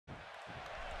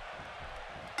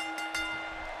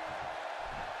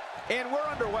And we're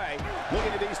underway.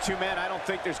 Looking at these two men, I don't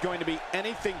think there's going to be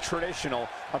anything traditional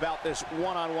about this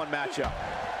one-on-one matchup.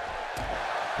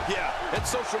 Yeah, and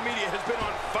social media has been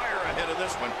on fire ahead of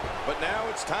this one. But now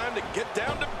it's time to get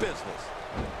down to business.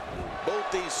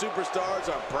 Both these superstars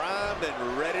are primed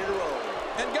and ready to roll.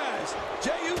 And guys,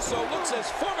 Jey Uso looks as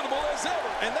formidable as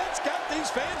ever, and that's got these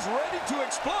fans ready to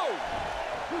explode.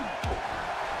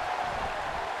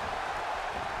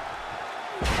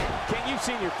 King, you've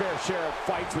seen your fair share of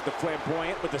fights with the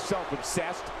flamboyant, with the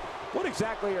self-obsessed. What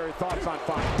exactly are your thoughts on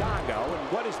Fandango,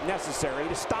 and what is necessary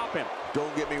to stop him?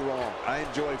 Don't get me wrong, I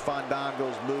enjoy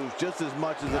Fandango's moves just as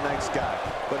much as the next guy.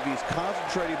 But if he's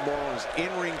concentrating more on his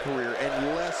in-ring career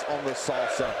and less on the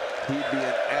salsa, he'd be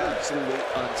an absolutely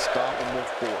unstoppable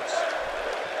force.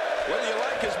 Whether you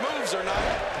like his moves or not,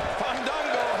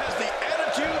 Fandango has the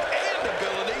attitude and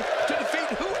ability to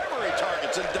defeat whoever he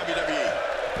targets in WWE.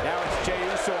 Now it's Jey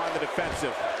Uso on the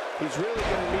defensive. He's really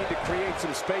going to need to create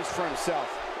some space for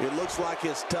himself. It looks like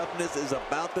his toughness is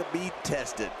about to be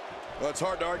tested. Well, it's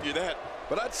hard to argue that,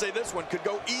 but I'd say this one could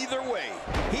go either way.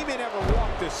 He may never walk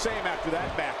the same after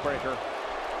that backbreaker.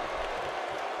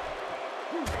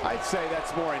 I'd say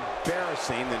that's more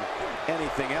embarrassing than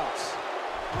anything else.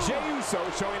 Jey Uso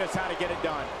showing us how to get it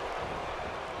done.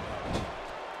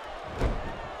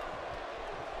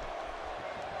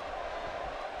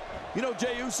 You know,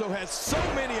 Jey Uso has so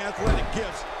many athletic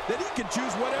gifts that he can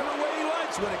choose whatever way he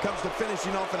likes when it comes to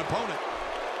finishing off an opponent.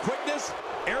 Quickness,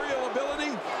 aerial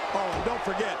ability, oh, and don't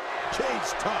forget,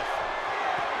 Jey's tough.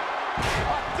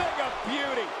 A thing of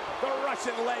beauty, the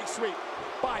Russian leg sweep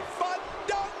by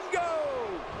Fandango.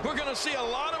 We're going to see a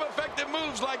lot of effective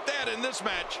moves like that in this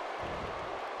match.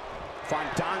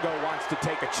 Fandango wants to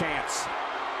take a chance.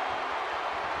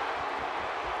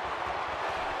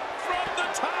 From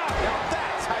the top. Now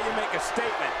that's how you make a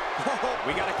statement.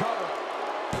 We got to cover.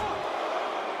 1,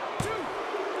 2.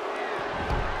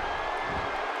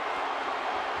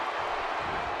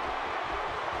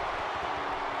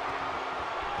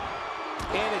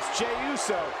 And it's Jey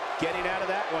Uso getting out of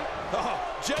that one. Oh,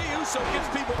 Jey Uso gets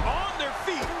people on their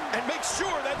feet and makes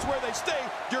sure that's where they stay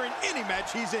during any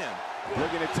match he's in.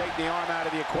 Looking to take the arm out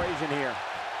of the equation here.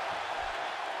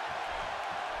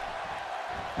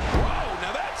 Whoa,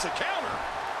 now that's a counter.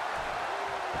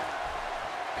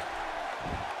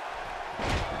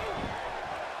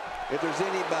 If there's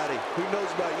anybody who knows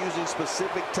about using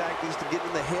specific tactics to get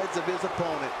in the heads of his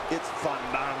opponent, it's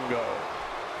Fandango.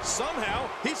 Somehow,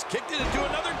 he's kicked it into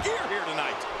another gear here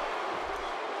tonight.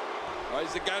 Oh,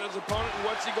 he's got his opponent, and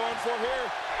what's he going for here?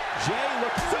 Jey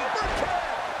looks super kick.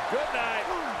 Good night.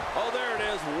 Oh, there it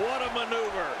is. What a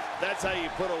maneuver. That's how you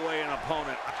put away an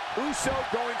opponent. Uso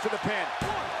going for the pin.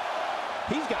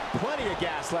 He's got plenty of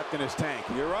gas left in his tank.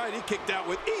 You're right, he kicked out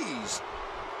with ease.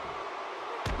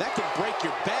 That can break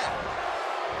your back.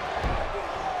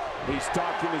 He's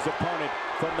stalking his opponent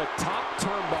from the top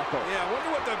turnbuckle. Yeah, I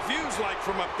wonder what the view's like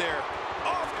from up there.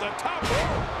 Off the top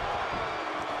rope.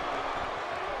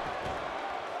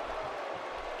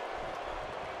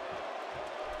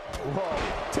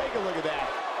 Whoa, take a look at that.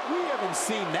 We haven't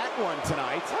seen that one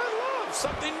tonight. I love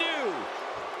something new.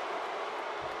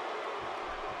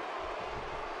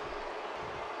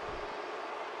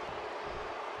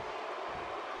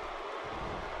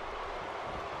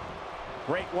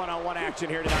 Great one-on-one action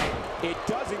here tonight. It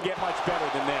doesn't get much better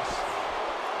than this.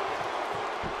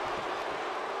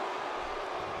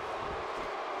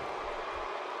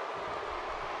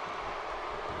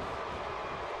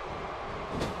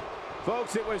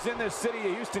 Folks, it was in the city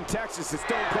of Houston, Texas that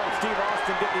Stone Cold Steve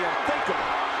Austin did the unthinkable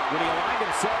when he aligned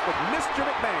himself with Mr.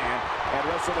 McMahon at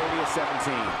WrestleMania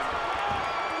 17.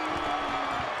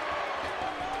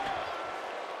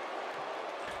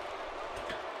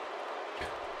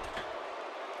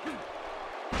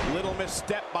 Little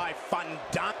misstep by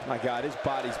Fandango. My God, his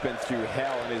body's been through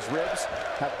hell, and his ribs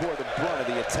have bore the brunt of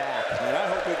the attack. And I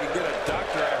hope we can get a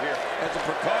doctor out here as a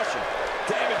precaution.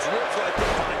 Damaged ribs like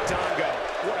this. Fandango,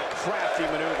 what a crafty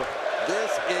maneuver.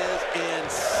 This is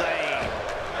insane.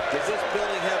 Does this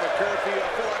building have a curfew?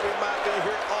 I feel like we might be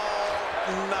here all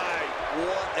night.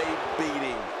 What a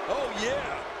beating. Oh, yeah.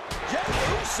 Jey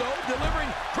Uso delivering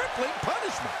crippling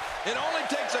punishment. It only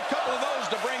takes a couple of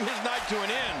those to bring his night to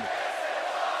an end.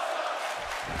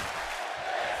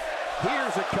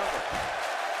 Here's a cover.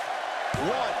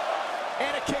 One.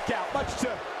 And a kick out, much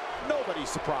to nobody's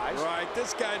surprise. Right,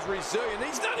 this guy's resilient.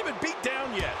 He's not even beat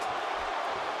down yet.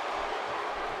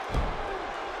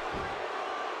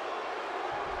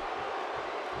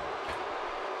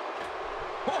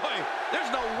 Boy, there's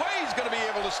no way he's going to be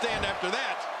able to stand after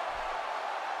that.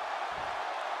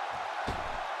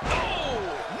 Oh,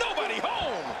 nobody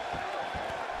home.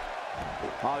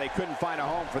 Oh, they couldn't find a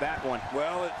home for that one.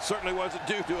 Well, it certainly wasn't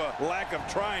due to a lack of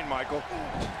trying, Michael.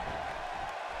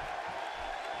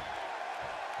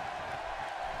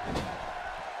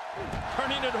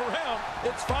 Turning it around,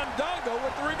 it's Fandango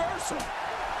with the reversal.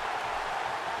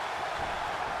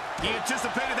 He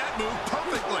anticipated that move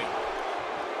perfectly.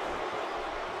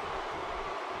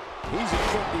 He's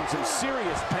inflicting some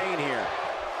serious pain here.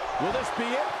 Will this be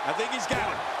it? I think he's got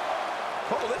it.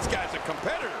 Oh, this guy's a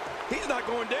competitor. He's not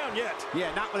going down yet.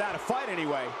 Yeah, not without a fight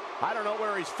anyway. I don't know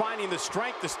where he's finding the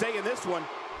strength to stay in this one.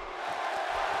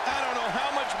 I don't know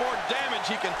how much more damage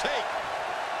he can take.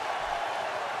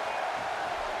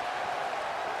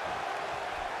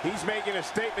 He's making a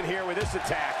statement here with this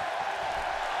attack.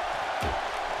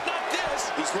 Not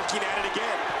this. He's looking at it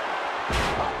again.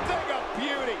 A thing of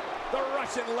beauty. The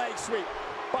Russian leg sweep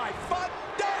by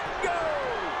Fandango.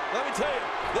 Let me tell you,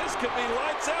 this could be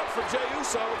lights out for Jey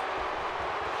Uso.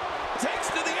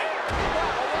 Takes to the air. Wow,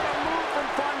 what a move from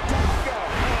Fandango.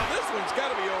 Oh, this one's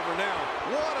got to be over now.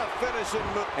 What a finishing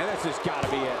move. And this has got to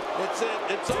be it. It's it.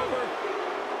 It's over.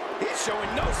 He's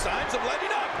showing no signs of letting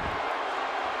up.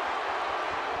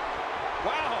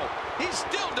 Wow, he's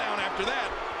still down after that.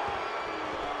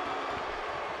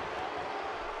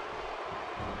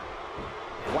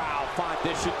 Wow,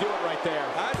 this should do it right there.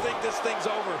 I think this thing's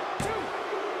over. 2,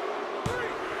 3.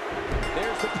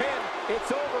 There's the pin.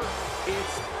 It's over.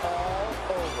 It's all